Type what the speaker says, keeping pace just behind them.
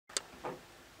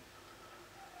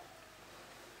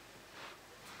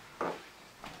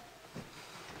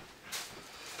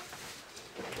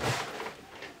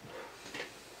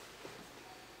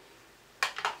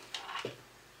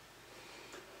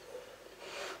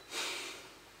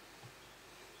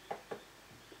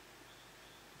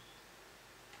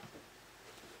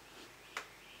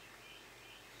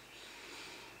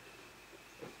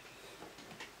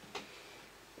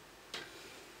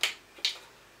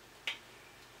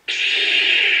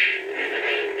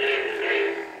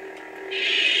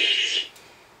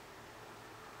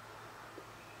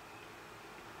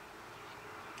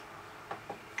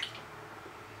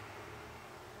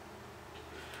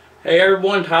Hey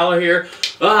everyone, Tyler here.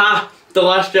 The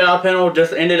Last Jedi panel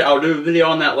just ended. I'll do a video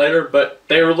on that later, but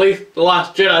they released the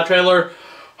Last Jedi trailer.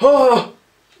 Oh.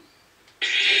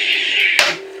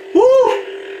 Woo!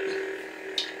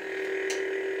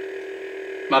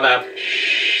 My bad.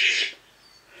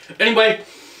 Anyway,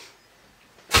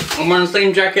 I'm wearing the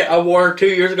same jacket I wore 2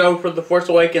 years ago for the Force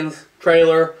Awakens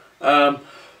trailer. Okay.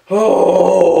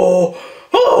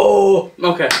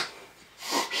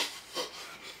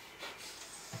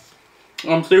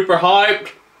 I'm super hyped.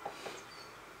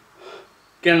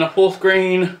 Getting a full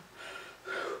screen.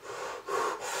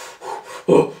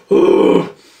 Okay.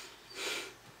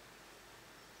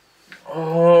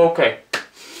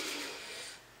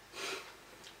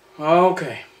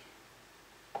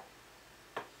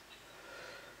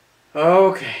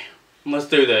 Okay. Let's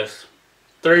do this.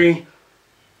 3,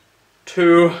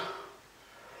 2,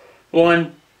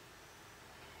 1,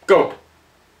 go.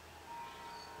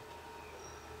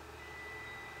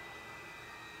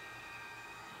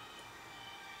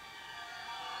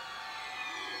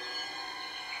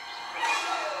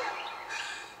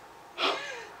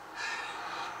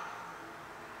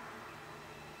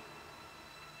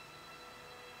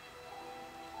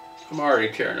 I'm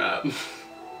already tearing up.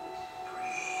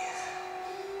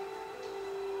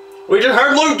 We just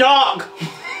heard Luke talk!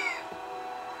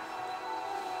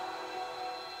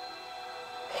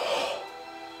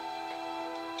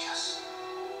 Just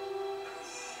breathe.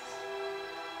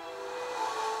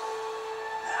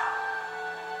 Now,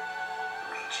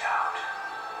 reach out.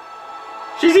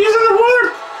 She's using the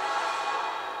word!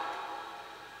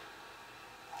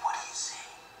 What do you see?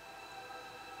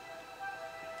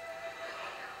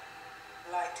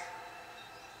 Light.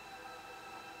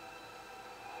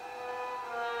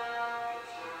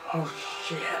 Oh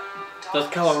shit. That's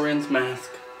Kylo Ren's mask.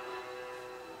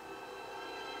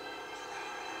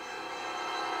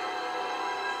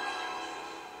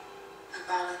 The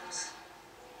balance.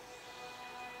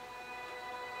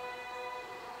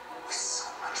 With so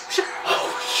much Shit.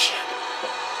 Oh shit.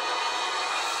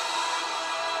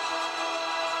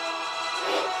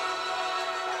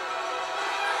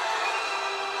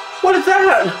 What is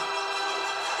that?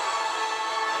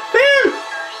 Ben!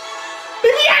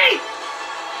 BB-8!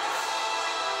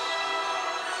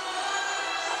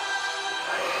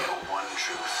 one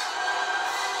truth.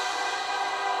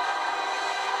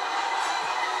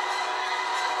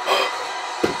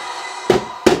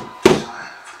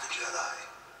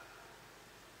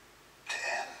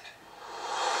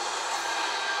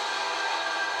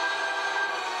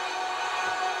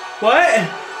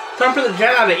 Time for the Jedi to end. What? Time for the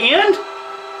Jedi to end?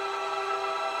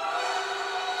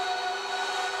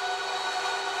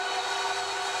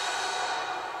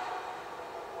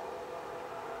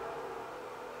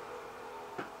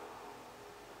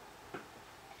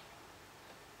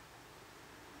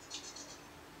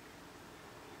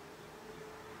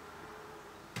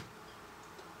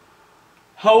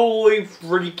 Holy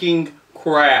freaking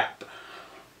crap.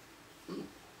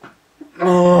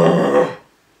 Ugh.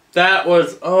 That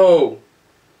was, oh.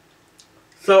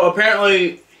 So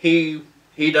apparently he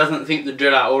doesn't think the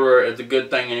Jedi Order is a good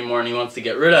thing anymore and he wants to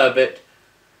get rid of it.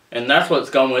 And that's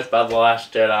what's gone with by The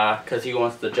Last Jedi, because he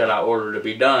wants the Jedi Order to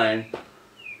be done.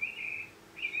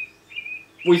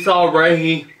 We saw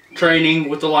Rey training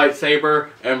with the lightsaber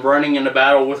and running into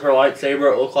battle with her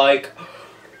lightsaber, it looked like.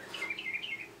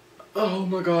 Oh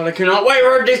my god, I cannot wait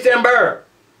for December!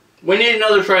 We need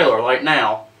another trailer, like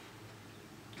now.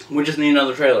 We just need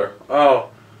another trailer. Oh.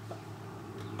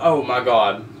 Oh my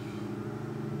god.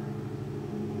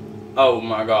 Oh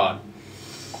my god.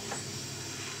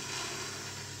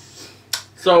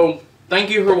 So, thank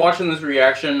you for watching this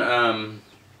reaction.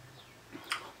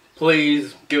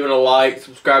 Please give it a like,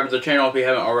 subscribe to the channel if you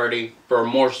haven't already for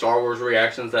more Star Wars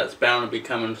reactions. That's bound to be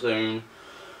coming soon.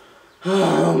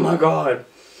 Oh my god.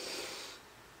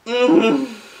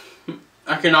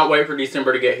 I cannot wait for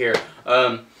December to get here.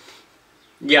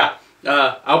 Yeah.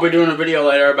 I'll be doing a video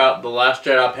later about the Last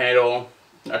Jedi panel.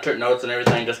 I took notes and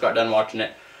everything, just got done watching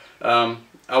it. I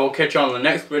will catch you on the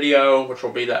next video, which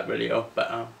will be that video.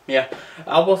 But, yeah.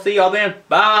 I will see y'all then.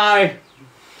 Bye!